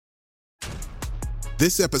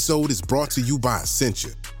This episode is brought to you by Essentia.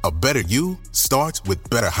 A better you starts with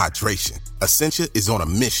better hydration. Essentia is on a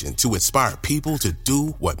mission to inspire people to do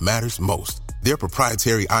what matters most. Their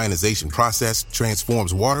proprietary ionization process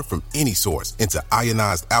transforms water from any source into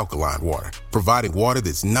ionized alkaline water, providing water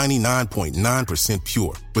that's 99.9%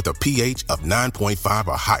 pure with a pH of 9.5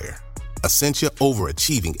 or higher. Essentia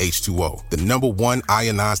overachieving H2O, the #1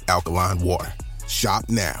 ionized alkaline water. Shop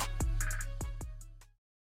now.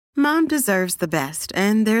 Mom deserves the best,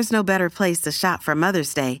 and there's no better place to shop for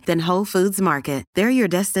Mother's Day than Whole Foods Market. They're your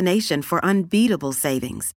destination for unbeatable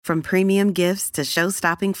savings, from premium gifts to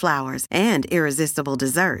show-stopping flowers and irresistible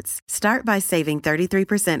desserts. Start by saving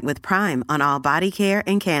 33% with Prime on all body care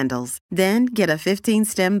and candles. Then get a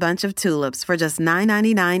 15-stem bunch of tulips for just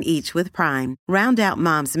 $9.99 each with Prime. Round out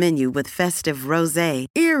Mom's menu with festive rosé,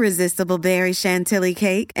 irresistible berry chantilly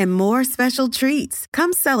cake, and more special treats.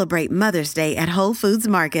 Come celebrate Mother's Day at Whole Foods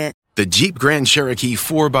Market. The Jeep Grand Cherokee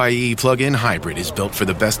 4xE plug-in hybrid is built for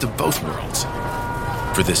the best of both worlds.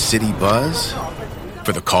 For the city buzz,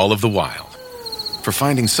 for the call of the wild, for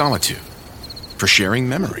finding solitude, for sharing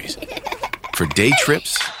memories, for day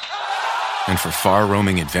trips, and for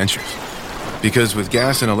far-roaming adventures. Because with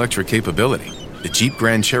gas and electric capability, the Jeep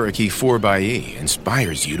Grand Cherokee 4xE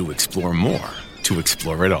inspires you to explore more, to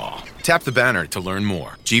explore it all. Tap the banner to learn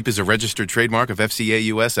more. Jeep is a registered trademark of FCA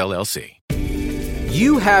US LLC.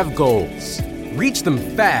 You have goals. Reach them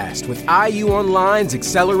fast with IU Online's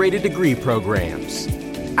accelerated degree programs.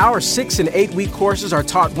 Our 6- and 8-week courses are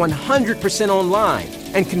taught 100% online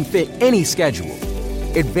and can fit any schedule.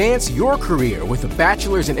 Advance your career with a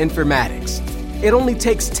bachelor's in informatics. It only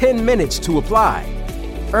takes 10 minutes to apply.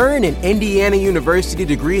 Earn an Indiana University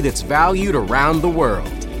degree that's valued around the world.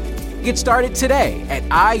 Get started today at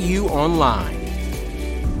IU Online.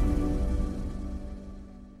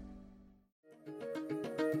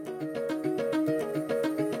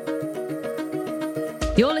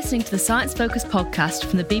 You're listening to the Science Focus podcast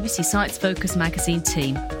from the BBC Science Focus magazine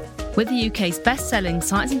team. We're the UK's best-selling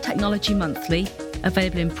Science and Technology Monthly,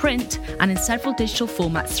 available in print and in several digital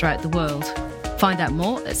formats throughout the world. Find out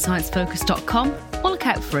more at sciencefocus.com or look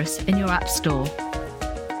out for us in your app store.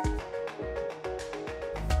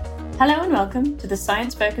 Hello and welcome to the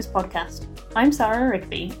Science Focus podcast. I'm Sarah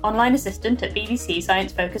Rigby, online assistant at BBC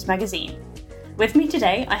Science Focus magazine. With me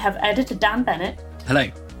today I have editor Dan Bennett. Hello.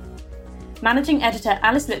 Managing editor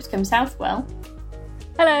Alice Lipscomb Southwell.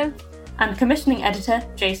 Hello. And commissioning editor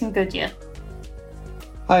Jason Goodyear.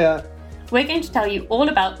 Hiya. We're going to tell you all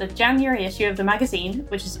about the January issue of the magazine,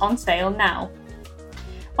 which is on sale now.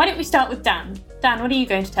 Why don't we start with Dan? Dan, what are you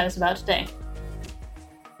going to tell us about today?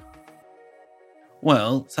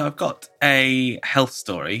 Well, so I've got a health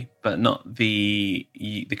story, but not the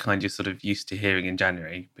kind you're sort of used to hearing in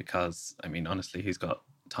January, because, I mean, honestly, who's got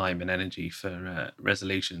time and energy for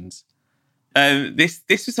resolutions? This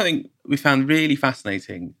was something we found really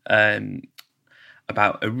fascinating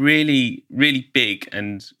about a really, really big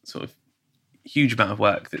and sort of huge amount of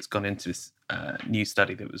work that's gone into this new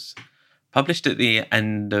study that was published at the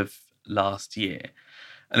end of last year.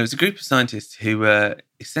 And it was a group of scientists who were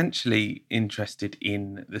essentially interested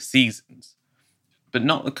in the seasons, but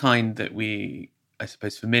not the kind that we, I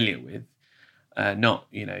suppose, familiar with. Not,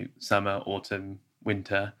 summer, autumn,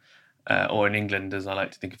 winter, or in England, as I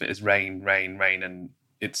like to think of it, as rain, and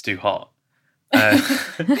it's too hot.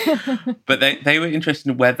 But they were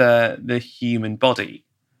interested in whether the human body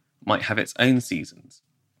might have its own seasons.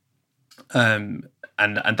 And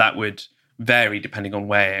that would vary depending on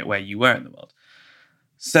where you were in the world.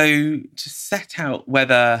 So to set out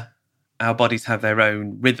whether our bodies have their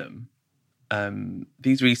own rhythm,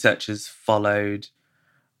 these researchers followed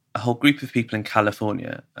a whole group of people in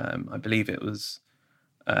California. I believe it was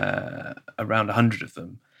around 100 of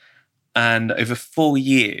them. And over 4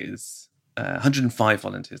 years, 105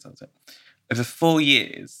 volunteers, that was it. Over 4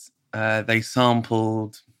 years, they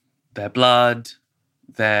sampled their blood,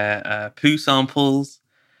 their poo samples,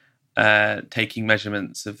 taking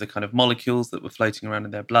measurements of the kind of molecules that were floating around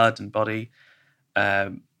in their blood and body,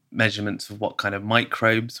 measurements of what kind of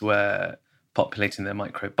microbes were populating their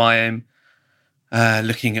microbiome,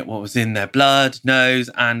 looking at what was in their blood, nose,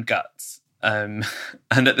 and guts. And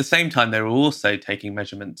at the same time, they were also taking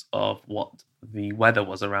measurements of what the weather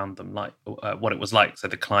was around them, like what it was like, so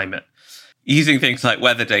the climate, using things like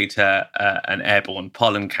weather data and airborne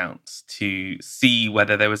pollen counts to see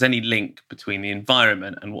whether there was any link between the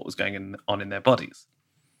environment and what was going on in their bodies.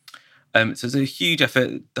 So it's a huge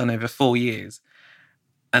effort done over 4 years.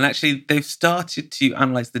 And actually, they've started to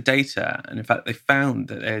analyse the data. And in fact, they found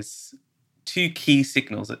that there's 2 key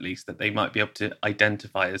signals, at least, that they might be able to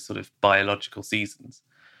identify as sort of biological seasons.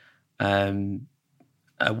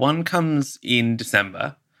 One comes in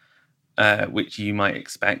December, which you might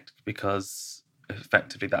expect because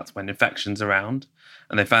effectively that's when infection's around.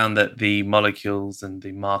 And they found that the molecules and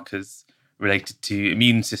the markers related to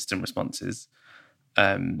immune system responses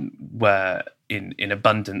were in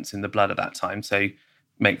abundance in the blood at that time. So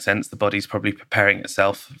makes sense. The body's probably preparing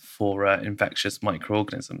itself for infectious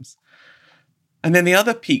microorganisms. And then the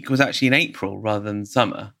other peak was actually in April rather than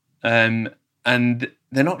summer. And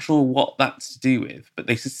they're not sure what that's to do with, but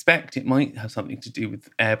they suspect it might have something to do with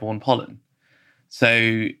airborne pollen.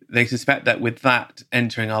 So they suspect that with that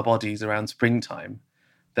entering our bodies around springtime,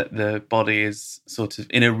 that the body is sort of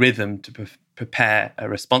in a rhythm to prepare a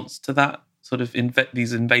response to that sort of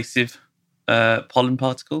these invasive pollen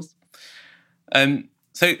particles.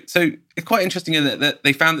 So it's quite interesting in that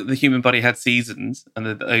they found that the human body had seasons and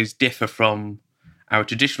that those differ from our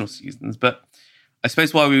traditional seasons. But I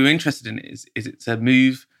suppose why we were interested in it is it's a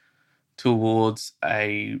move towards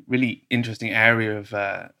a really interesting area of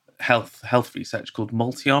health research called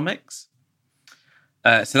multiomics.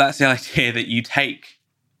 So that's the idea that you take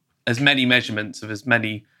as many measurements of as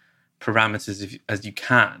many parameters as you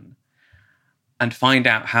can and find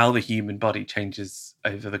out how the human body changes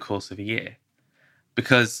over the course of a year.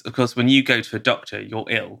 Because, of course, when you go to a doctor, you're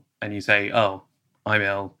ill and you say, oh, I'm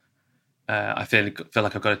ill, I feel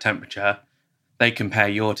like I've got a temperature. They compare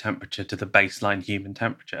your temperature to the baseline human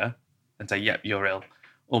temperature and say, yep, you're ill.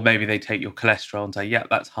 Or maybe they take your cholesterol and say, yep,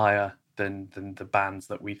 that's higher than the bands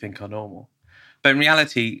that we think are normal. But in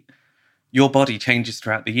reality, your body changes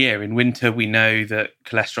throughout the year. In winter, we know that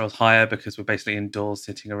cholesterol is higher because we're basically indoors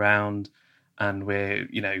sitting around and we're,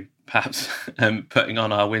 perhaps putting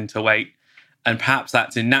on our winter weight. And perhaps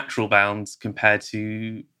that's in natural bounds compared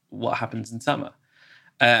to what happens in summer.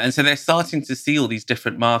 And so they're starting to see all these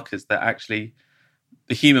different markers that actually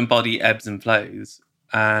the human body ebbs and flows.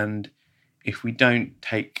 And if we don't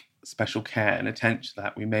take special care and attention to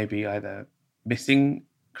that, we may be either missing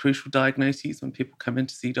crucial diagnoses when people come in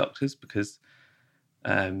to see doctors because,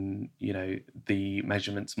 the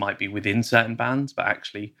measurements might be within certain bands, but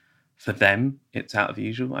actually for them, it's out of the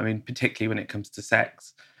usual. I mean, particularly when it comes to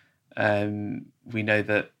sex, we know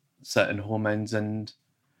that certain hormones and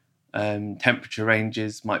temperature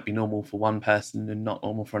ranges might be normal for one person and not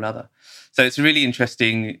normal for another. So it's a really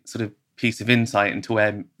interesting sort of piece of insight into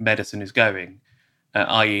where medicine is going,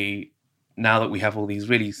 i.e. now that we have all these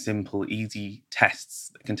really simple, easy tests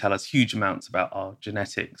that can tell us huge amounts about our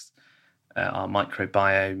genetics, our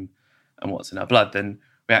microbiome and what's in our blood, then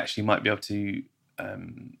we actually might be able to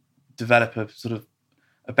develop a sort of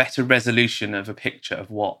a better resolution of a picture of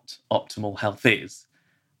what optimal health is.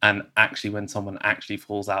 And actually when someone actually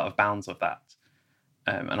falls out of bounds of that.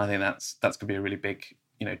 And I think that's going to be a really big,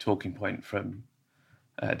 talking point from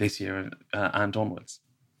this year and onwards.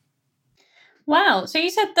 Wow. So you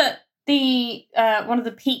said that the one of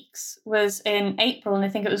the peaks was in April, and I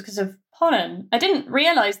think it was because of pollen. I didn't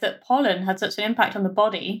realise that pollen had such an impact on the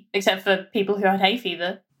body, except for people who had hay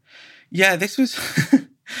fever. Yeah, this was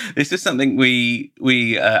this is something we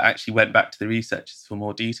actually went back to the researchers for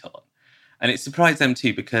more detail on. And it surprised them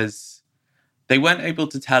too, because they weren't able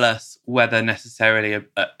to tell us whether necessarily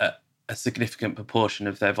a significant proportion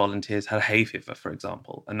of their volunteers had hay fever, for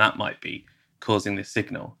example, and that might be causing this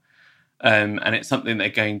signal. And it's something they're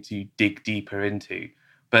going to dig deeper into.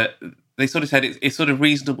 But they sort of said it's sort of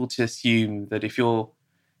reasonable to assume that if you're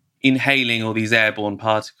inhaling all these airborne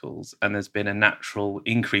particles and there's been a natural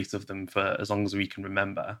increase of them for as long as we can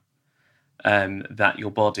remember, that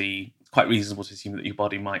your body, it's quite reasonable to assume that your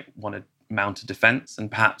body might want to mount a defense. And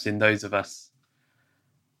perhaps in those of us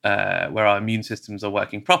where our immune systems are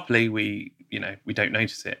working properly, we don't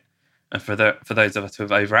notice it. And for those of us who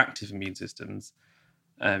have overactive immune systems,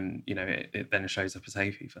 it then shows up as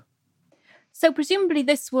hay fever. So presumably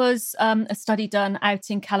this was a study done out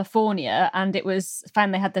in California, and it was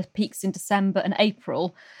found they had the peaks in December and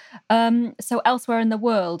April. So elsewhere in the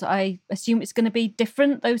world, I assume it's going to be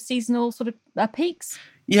different, those seasonal sort of peaks?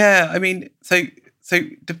 Yeah, I mean, so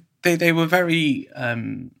they were very,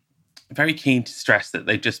 very keen to stress that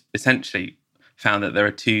they just essentially found that there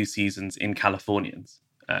are two seasons in Californians,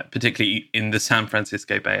 particularly in the San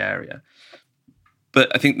Francisco Bay Area.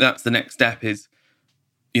 But I think that's the next step is,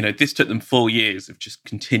 this took them 4 years of just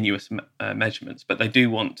continuous measurements, but they do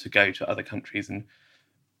want to go to other countries and,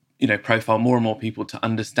 profile more and more people to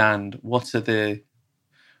understand what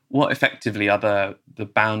effectively are the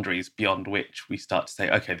boundaries beyond which we start to say,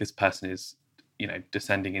 okay, this person is,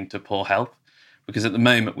 descending into poor health. Because at the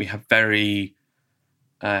moment we have very,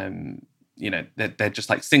 they're just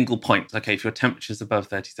like single points. Okay, if your temperature's above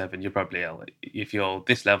 37, you're probably ill. If your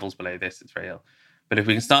this level's below this, it's very ill. But if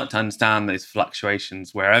we can start to understand those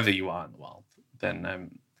fluctuations wherever you are in the world, then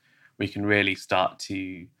we can really start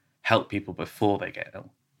to help people before they get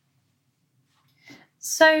ill.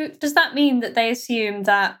 So does that mean that they assume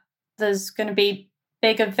that there's going to be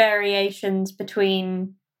bigger variations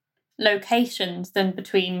between locations than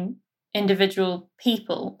between individual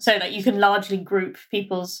people, so that you can largely group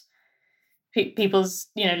people's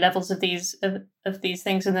levels of these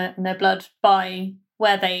things in their blood by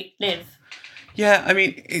where they live? Yeah, I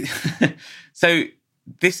mean, so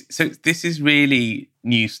this is really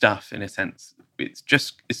new stuff in a sense. It's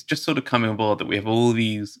just sort of coming on board that we have all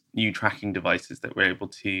these new tracking devices that we're able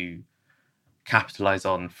to capitalize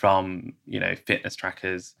on, from fitness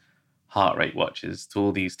trackers, heart rate watches, to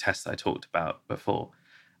all these tests I talked about before.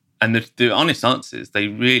 And the honest answer is they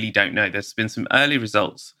really don't know. There's been some early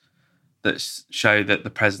results that show that the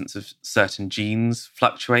presence of certain genes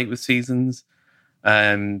fluctuate with seasons.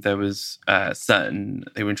 There was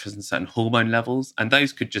they were interested in certain hormone levels, and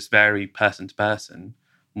those could just vary person to person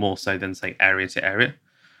more so than, say, area to area.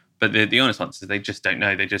 But the honest answer is they just don't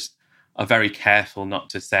know. They just are very careful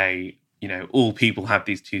not to say, all people have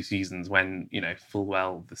these two seasons, when, full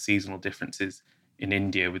well the seasonal differences in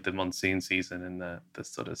India with the monsoon season and the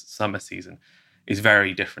sort of summer season is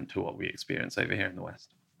very different to what we experience over here in the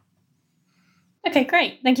West. Okay,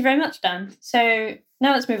 great. Thank you very much, Dan. So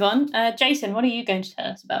now let's move on. Jason, what are you going to tell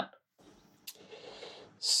us about?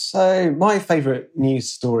 So my favourite news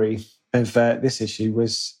story of this issue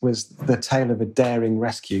was the tale of a daring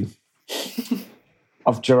rescue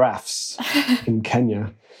of giraffes in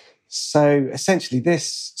Kenya. So essentially this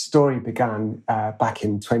story began back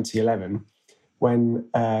in 2011 when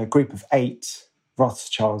a group of 8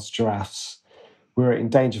 Rothschild's giraffes were in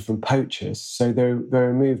danger from poachers. So they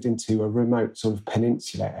were moved into a remote sort of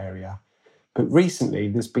peninsula area. But recently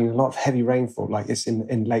there's been a lot of heavy rainfall, like this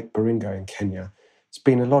in Lake Baringo in Kenya. It's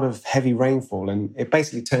been a lot of heavy rainfall, and it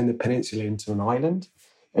basically turned the peninsula into an island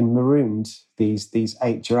and marooned these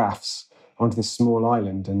 8 giraffes onto this small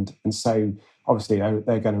island. And so obviously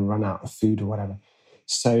they're going to run out of food or whatever.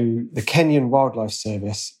 So the Kenyan Wildlife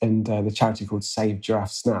Service and the charity called Save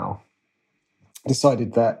Giraffes Now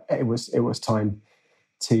decided that it was time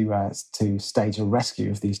to stage a rescue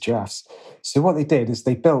of these giraffes. So what they did is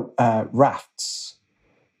they built rafts,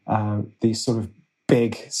 these sort of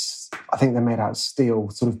big, I think they're made out of steel,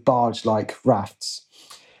 sort of barge-like rafts.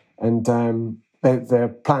 And their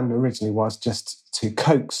plan originally was just to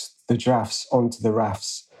coax the giraffes onto the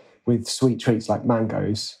rafts with sweet treats like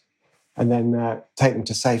mangoes, and then take them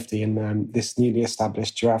to safety in this newly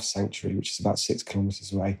established giraffe sanctuary, which is about 6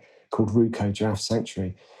 kilometres away, called Ruko Giraffe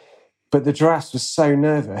Sanctuary. But the giraffes were so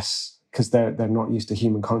nervous, because they're not used to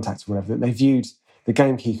human contact or whatever, that they viewed the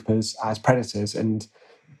gamekeepers as predators. And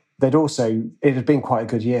it had been quite a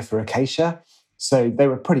good year for acacia, so they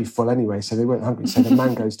were pretty full anyway, so they weren't hungry, so the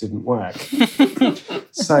mangoes didn't work.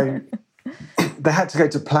 So they had to go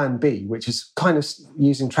to plan B, which is kind of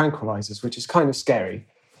using tranquilizers, which is kind of scary,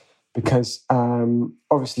 because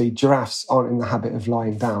obviously giraffes aren't in the habit of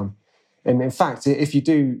lying down. And in fact, if you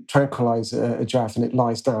do tranquilize a giraffe and it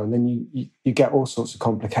lies down, then you get all sorts of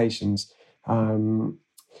complications.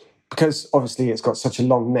 Because obviously it's got such a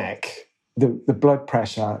long neck, the blood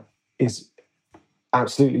pressure is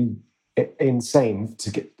absolutely insane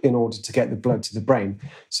in order to get the blood to the brain.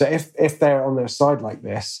 So if they're on their side like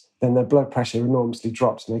this, then their blood pressure enormously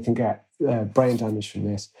drops and they can get brain damage from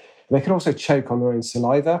this. And they can also choke on their own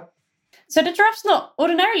saliva. So do giraffes not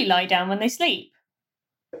ordinarily lie down when they sleep?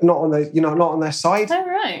 Not on their side. Oh,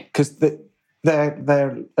 right. Because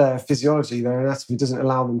their physiology, their anatomy doesn't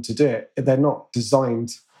allow them to do it. They're not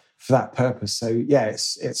designed for that purpose. So yeah,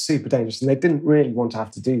 it's super dangerous, and they didn't really want to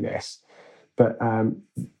have to do this. But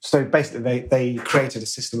so basically, they created a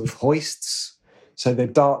system of hoists. So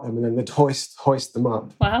they'd dart them, and then they'd hoist them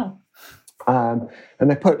up. Wow. And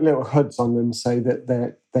they put little hoods on them so that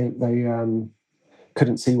they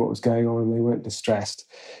couldn't see what was going on and they weren't distressed.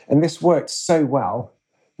 And this worked so well.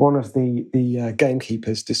 One of the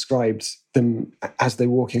gamekeepers described them as they're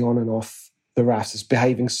walking on and off the rafts as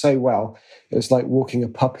behaving so well. It was like walking a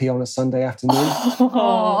puppy on a Sunday afternoon. So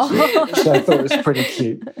I thought it was pretty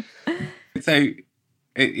cute. So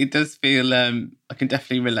it does feel, I can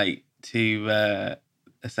definitely relate to a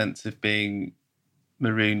sense of being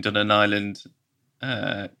marooned on an island,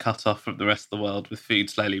 cut off from the rest of the world with food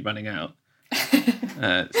slowly running out.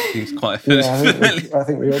 Seems quite familiar. Yeah, I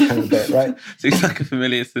think we all kind of bit, right? Seems like a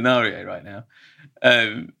familiar scenario right now.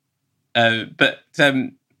 So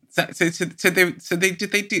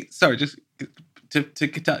they do. Sorry, just to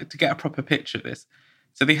get a proper picture of this.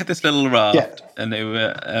 So they had this little raft, and they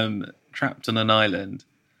were trapped on an island.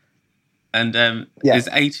 And there's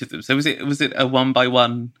 8 of them. So was it a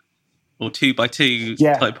 1x1 or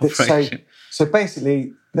 2x2 type operation? So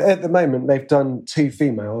basically, at the moment, they've done 2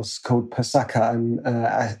 females called Pasaka and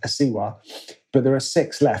Asiwa, but there are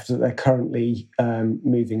 6 left that they're currently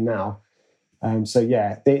moving now.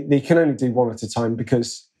 They can only do 1 at a time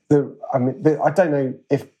because I don't know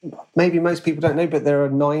if maybe most people don't know, but there are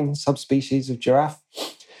 9 subspecies of giraffe.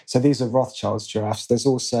 So these are Rothschild's giraffes. There's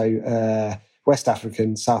also West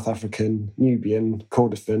African, South African, Nubian,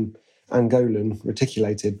 Kordofan, Angolan,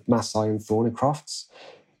 reticulated, Maasai and Thornycrofts.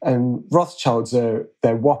 And Rothschilds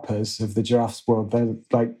they're whoppers of the giraffes world.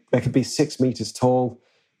 They could be 6 meters tall,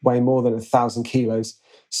 weigh more than 1,000 kilos.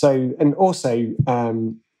 So, and also,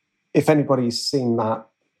 if anybody's seen that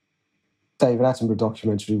David Attenborough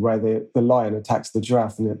documentary where the lion attacks the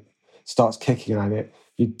giraffe and it starts kicking at it,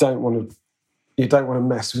 you don't want to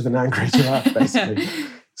mess with an angry giraffe, basically.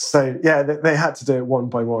 So yeah, they had to do it 1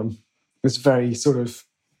 by 1. It was very sort of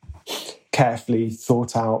carefully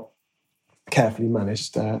thought out, carefully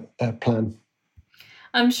managed plan.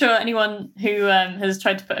 I'm sure anyone who has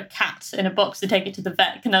tried to put a cat in a box to take it to the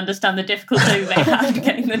vet can understand the difficulty they had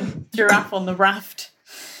getting the giraffe on the raft.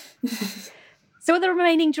 So are the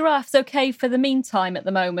remaining giraffes okay for the meantime at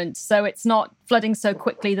the moment? So it's not flooding so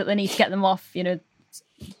quickly that they need to get them off,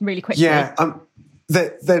 really quickly? Yeah,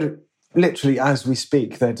 they're literally, as we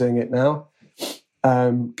speak, they're doing it now.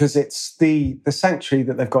 Because it's the sanctuary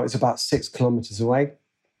that they've got is about 6 kilometres away.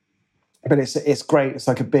 But it's great. It's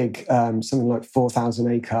like a big, something like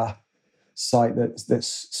 4,000 acre site that's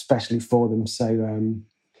specially for them. So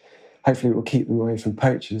hopefully it will keep them away from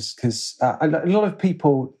poachers. Because a lot of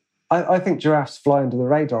people, I think giraffes fly under the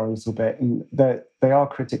radar a little bit, and they are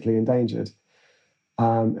critically endangered,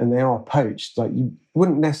 and they are poached. Like, you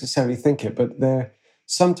wouldn't necessarily think it, but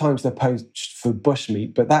sometimes they're poached for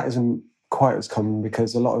bushmeat, but that isn't quite as common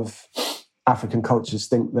because a lot of African cultures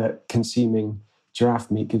think that consuming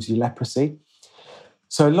giraffe meat gives you leprosy.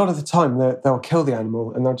 So a lot of the time they'll kill the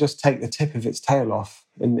animal and they'll just take the tip of its tail off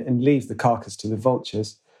and leave the carcass to the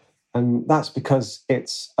vultures. And that's because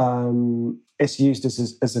it's used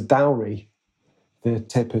as a dowry, the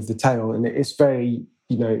tip of the tail. And it's very,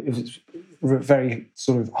 it's very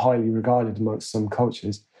sort of highly regarded amongst some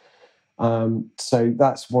cultures. So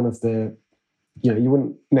that's one of the, you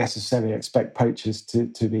wouldn't necessarily expect poachers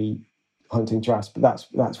to be hunting giraffes, but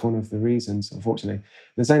that's one of the reasons, unfortunately.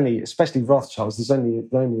 There's only, especially Rothschilds, there's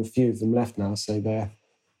only a few of them left now, so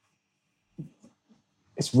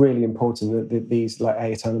it's really important that these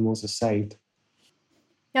 8 animals are saved.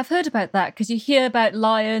 Yeah, I've heard about that because you hear about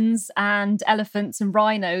lions and elephants and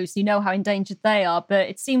rhinos, you know how endangered they are, but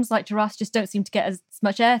it seems like giraffes just don't seem to get as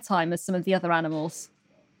much airtime as some of the other animals.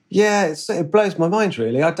 Yeah, it blows my mind,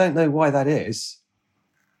 really. I don't know why that is.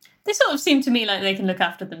 They sort of seem to me like they can look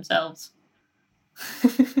after themselves.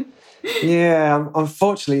 Yeah,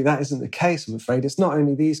 unfortunately, that isn't the case, I'm afraid. It's not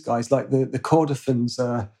only these guys, like the Kordofans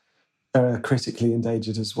are critically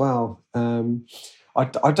endangered as well. I'm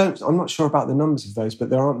not sure about the numbers of those, but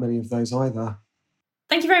there aren't many of those either.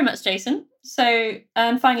 Thank you very much, Jason. So,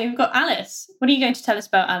 and finally, we've got Alice. What are you going to tell us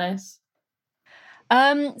about Alice?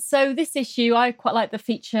 So this issue, I quite like the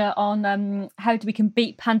feature on how we can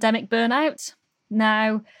beat pandemic burnout.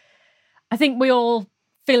 Now, I think we all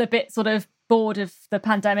feel a bit sort of bored of the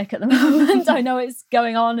pandemic at the moment. I know it's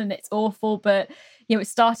going on and it's awful, but it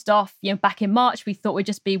started off back in March. We thought we'd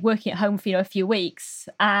just be working at home for a few weeks,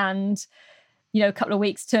 and a couple of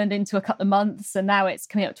weeks turned into a couple of months, and now it's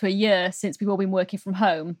coming up to a year since we've all been working from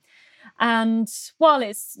home. And while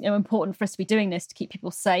it's important for us to be doing this to keep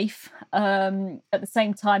people safe, at the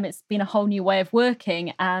same time it's been a whole new way of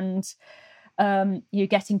working, and you're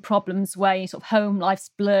getting problems where your sort of home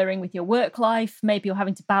life's blurring with your work life. Maybe you're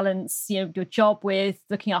having to balance your job with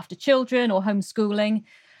looking after children or homeschooling,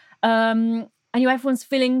 and everyone's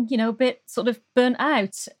feeling a bit sort of burnt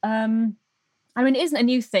out. It isn't a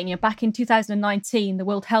new thing. Back in 2019, the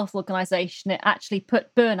World Health Organization, it actually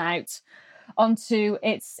put burnout onto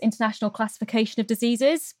its international classification of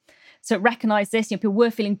diseases. So it recognised this. People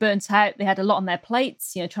were feeling burnt out. They had a lot on their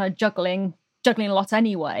plates. Trying to juggling a lot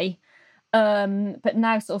anyway. But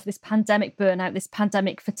now sort of this pandemic burnout, this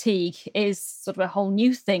pandemic fatigue is sort of a whole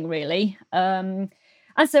new thing, really. And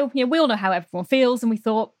so we all know how everyone feels, and we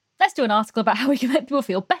thought, let's do an article about how we can make people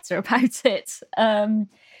feel better about it.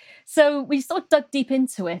 So we sort of dug deep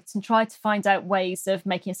into it and tried to find out ways of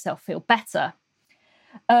making yourself feel better.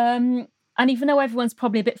 And even though everyone's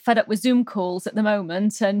probably a bit fed up with Zoom calls at the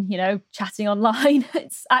moment and, chatting online,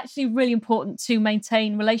 it's actually really important to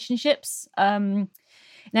maintain relationships in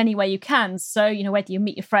any way you can. So, whether you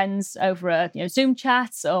meet your friends over a Zoom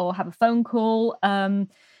chat or have a phone call,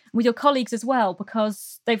 with your colleagues as well,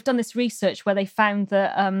 because they've done this research where they found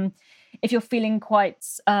that if you're feeling quite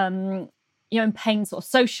in pain sort of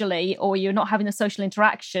socially, or you're not having a social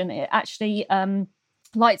interaction, it actually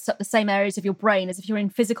lights up the same areas of your brain as if you're in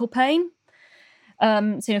physical pain.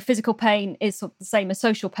 So physical pain is sort of the same as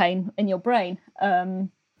social pain in your brain. So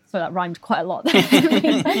that rhymed quite a lot. But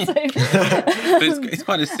it's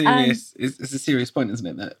quite a serious. It's a serious point, isn't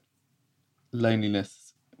it? That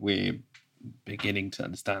loneliness, we're beginning to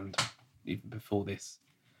understand, even before this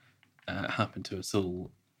happened to us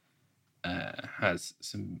all, has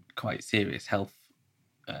some quite serious health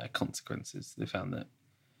consequences. They found that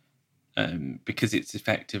because it's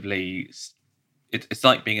effectively, it's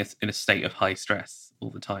like being in a state of high stress all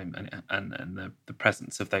the time, and the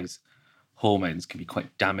presence of those hormones can be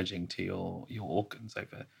quite damaging to your organs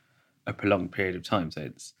over a prolonged period of time. So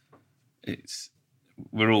it's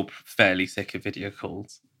we're all fairly sick of video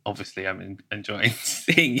calls. Obviously, I'm enjoying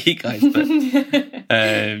seeing you guys, but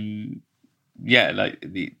like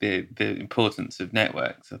the importance of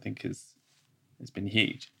networks, I think, has been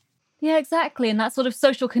huge. Yeah, exactly. And that sort of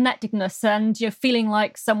social connectedness, and you're feeling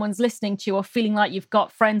like someone's listening to you, or feeling like you've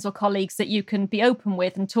got friends or colleagues that you can be open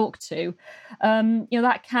with and talk to.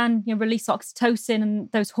 That can release oxytocin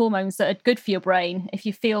and those hormones that are good for your brain if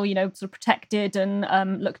you feel, sort of protected and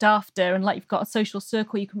looked after, and like you've got a social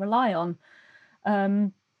circle you can rely on.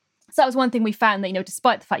 So that was one thing we found, that,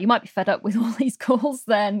 despite the fact you might be fed up with all these calls,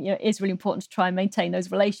 then, it is really important to try and maintain those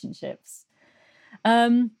relationships.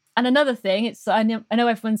 And another thing, I know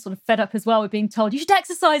everyone's sort of fed up as well with being told you should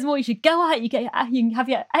exercise more, you should go out, you can have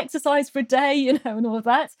your exercise for a day, and all of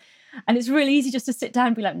that. And it's really easy just to sit down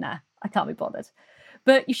and be like, nah, I can't be bothered.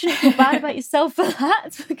 But you shouldn't feel bad about yourself for that,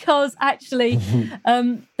 because actually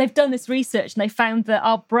they've done this research and they found that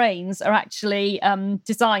our brains are actually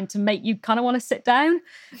designed to make you kind of want to sit down.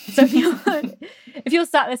 So if you're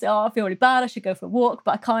sat there saying, I feel really bad, I should go for a walk,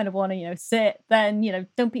 but I kind of want to, sit, then,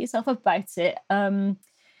 don't beat yourself up about it.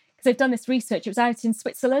 Because they've done this research. It was out in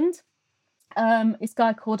Switzerland. This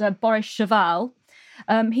guy called Boris Cheval.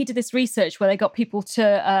 He did this research where they got people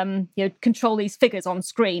to control these figures on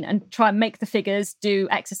screen and try and make the figures do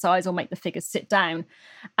exercise or make the figures sit down.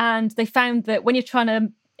 And they found that when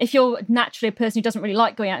if you're naturally a person who doesn't really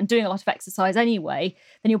like going out and doing a lot of exercise anyway,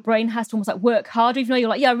 then your brain has to almost like work harder, even though you're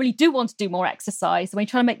like, yeah, I really do want to do more exercise. And when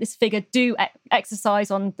you're trying to make this figure do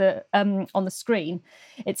exercise on the screen,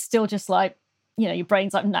 it's still just like, your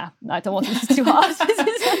brain's like, nah, I don't want this. This is too hard.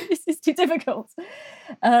 This is too difficult.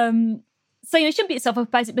 So you shouldn't beat yourself up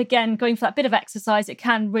about it. But again, going for that bit of exercise, it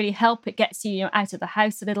can really help. It gets you, out of the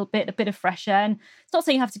house a bit of fresh air. And it's not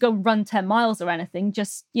saying you have to go run 10 miles or anything.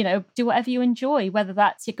 Just, do whatever you enjoy, whether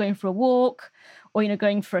that's you're going for a walk or,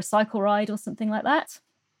 going for a cycle ride or something like that.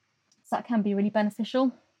 So that can be really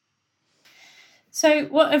beneficial. So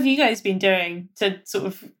what have you guys been doing to sort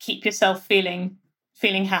of keep yourself feeling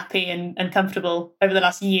happy and comfortable over the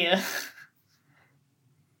last year?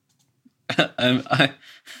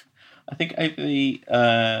 I think over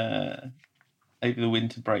the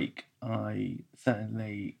winter break, I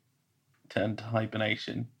certainly turned to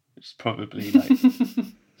hibernation, which is probably like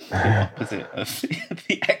the opposite of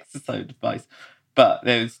the exercise advice. But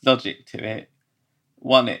there was logic to it.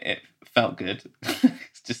 One, it felt good,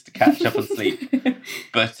 just to catch up on sleep.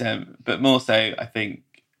 But more so, I think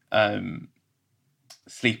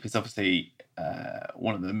sleep is obviously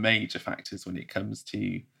one of the major factors when it comes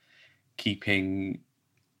to keeping,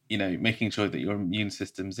 making sure that your immune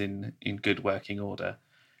system's in good working order.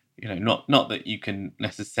 Not that you can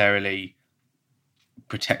necessarily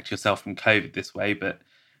protect yourself from COVID this way, but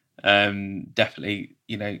definitely,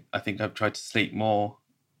 I think I've tried to sleep more,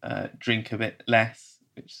 drink a bit less,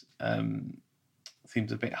 which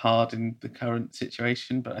seems a bit hard in the current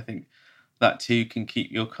situation, but I think that too can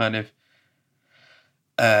keep your kind of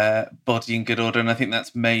body in good order, and I think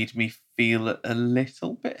that's made me feel a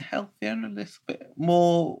little bit healthier and a little bit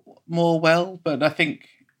more well. But I think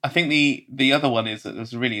the other one is that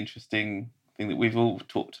there's a really interesting thing that we've all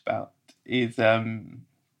talked about is the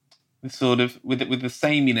sort of with the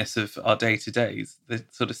sameness of our day-to-days, the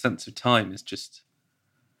sort of sense of time is just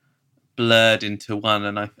blurred into one.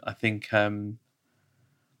 And I think I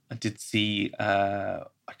did see I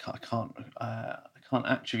can't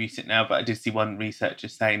attribute it now, but I did see one researcher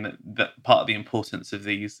saying that part of the importance of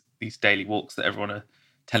these daily walks that everyone are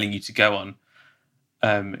telling you to go on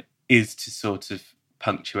is to sort of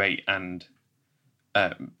punctuate and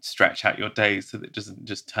stretch out your days so that it doesn't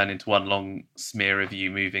just turn into one long smear of you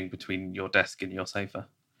moving between your desk and your sofa.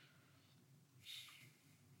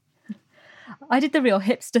 I did the real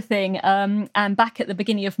hipster thing. And back at the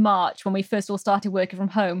beginning of March, when we first all started working from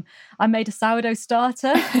home, I made a sourdough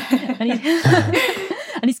starter.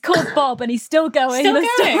 And he's called Bob, and he's still going. Still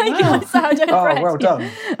going. Wow. Sourdough bread. Well done.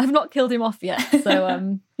 Yeah. I've not killed him off yet.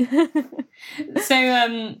 So,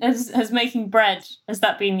 has making bread, has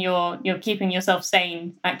that been your keeping yourself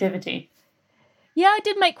sane activity? Yeah, I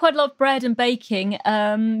did make quite a lot of bread and baking.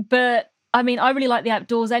 But I mean, I really like the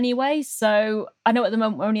outdoors anyway. So I know at the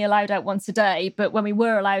moment we're only allowed out once a day, but when we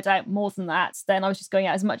were allowed out more than that, then I was just going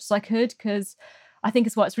out as much as I could, because I think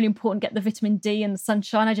as well, it's really important to get the vitamin D and the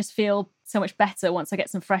sunshine. I just feel so much better once I get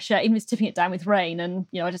some fresh air, even if it's tipping it down with rain. And,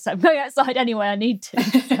 you know, I'm going outside anyway I need to.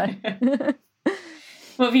 So.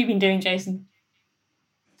 What have you been doing, Jason?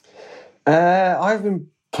 I've been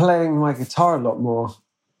playing my guitar a lot more.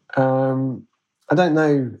 I don't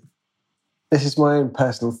know, this is my own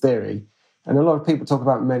personal theory, and a lot of people talk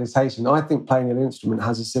about meditation. I think playing an instrument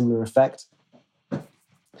has a similar effect.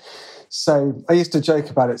 So I used to joke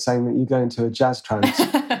about it, saying that you go into a jazz trance,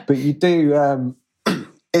 but you do,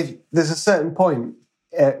 if there's a certain point,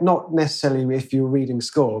 not necessarily if you're reading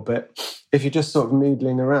score, but if you're just sort of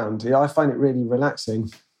noodling around, I find it really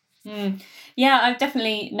relaxing. Yeah, I've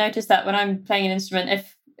definitely noticed that when I'm playing an instrument,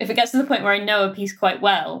 if it gets to the point where I know a piece quite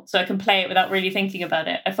well, so I can play it without really thinking about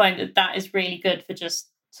it, I find that is really good for just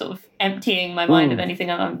sort of emptying my mind of anything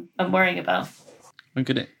I'm worrying about. I'm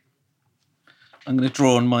going to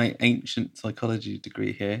draw on my ancient psychology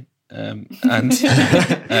degree here, and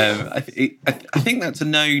I think that's a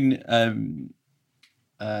known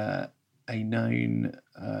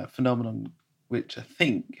phenomenon, which I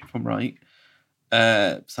think, if I'm right,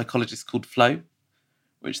 psychologists called flow,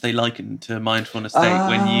 which they liken to a mindfulness state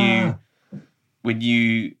when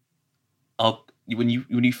you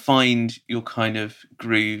find your kind of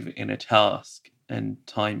groove in a task, and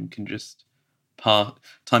time can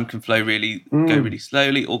flow really, go really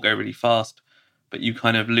slowly or go really fast, but you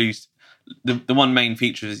kind of lose the one main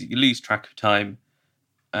feature is you lose track of time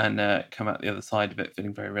and come out the other side of it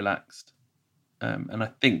feeling very relaxed. And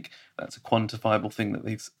I think that's a quantifiable thing that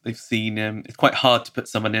they've seen. It's quite hard to put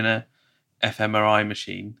someone in a fMRI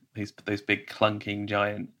machine, those big clunking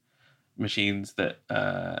giant machines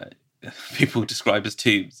that people describe as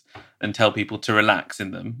tubes, and tell people to relax in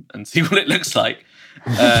them and see what it looks like.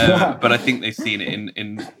 But I think they've seen it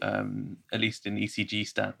in at least in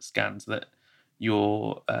ECG scans that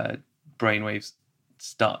your brainwaves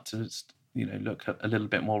start to look a little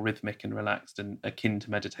bit more rhythmic and relaxed and akin to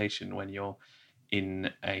meditation when you're in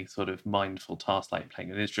a sort of mindful task like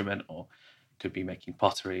playing an instrument, or could be making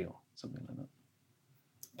pottery or something like that.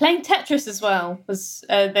 Playing Tetris as well was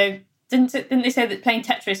didn't they say that playing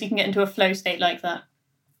Tetris you can get into a flow state like that?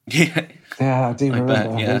 Yeah, I do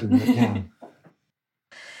remember. Yeah,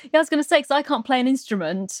 I was going to say, because I can't play an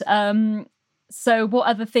instrument. So what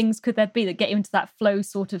other things could there be that get you into that flow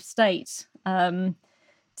sort of state? Does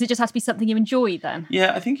it just have to be something you enjoy then?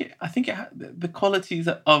 Yeah, I think the qualities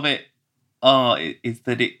of it is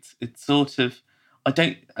that it's sort of, I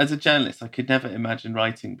don't, as a journalist, I could never imagine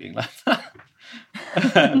writing being like that.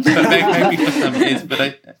 But maybe for some it is,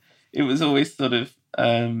 but it was always sort of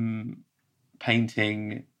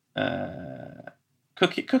painting,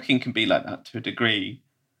 cooking can be like that to a degree.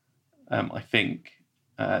 I think,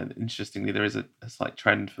 interestingly, there is a slight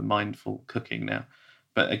trend for mindful cooking now.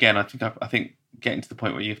 But again, I think getting to the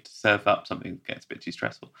point where you have to serve up something gets a bit too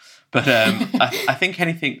stressful. But I think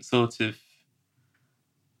anything sort of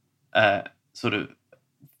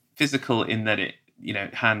physical, in that it,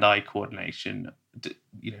 hand-eye coordination,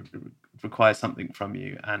 requires something from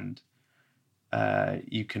you, and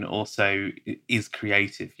you can also, it is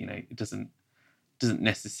creative. It doesn't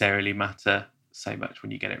necessarily matter so much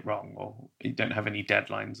when you get it wrong, or you don't have any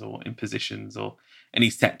deadlines or impositions or any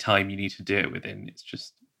set time you need to do it within. It's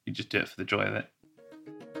just, you just do it for the joy of it.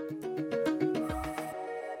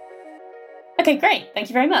 Okay, great. Thank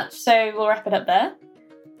you very much. So we'll wrap it up there.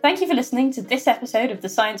 Thank you for listening to this episode of the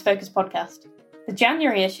Science Focus podcast. The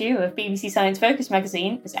January issue of BBC Science Focus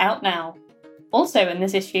magazine is out now. Also in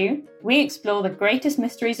this issue, we explore the greatest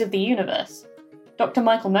mysteries of the universe. Dr.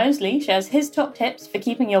 Michael Mosley shares his top tips for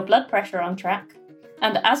keeping your blood pressure on track.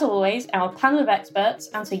 And as always, our panel of experts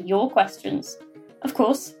answer your questions. Of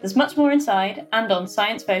course, there's much more inside and on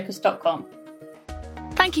sciencefocus.com.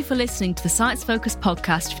 Thank you for listening to the Science Focus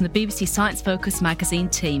podcast from the BBC Science Focus magazine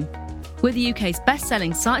team. We're the UK's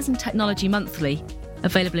best-selling science and technology monthly,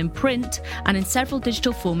 available in print and in several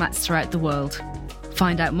digital formats throughout the world.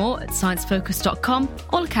 Find out more at sciencefocus.com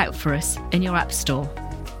or look out for us in your app store.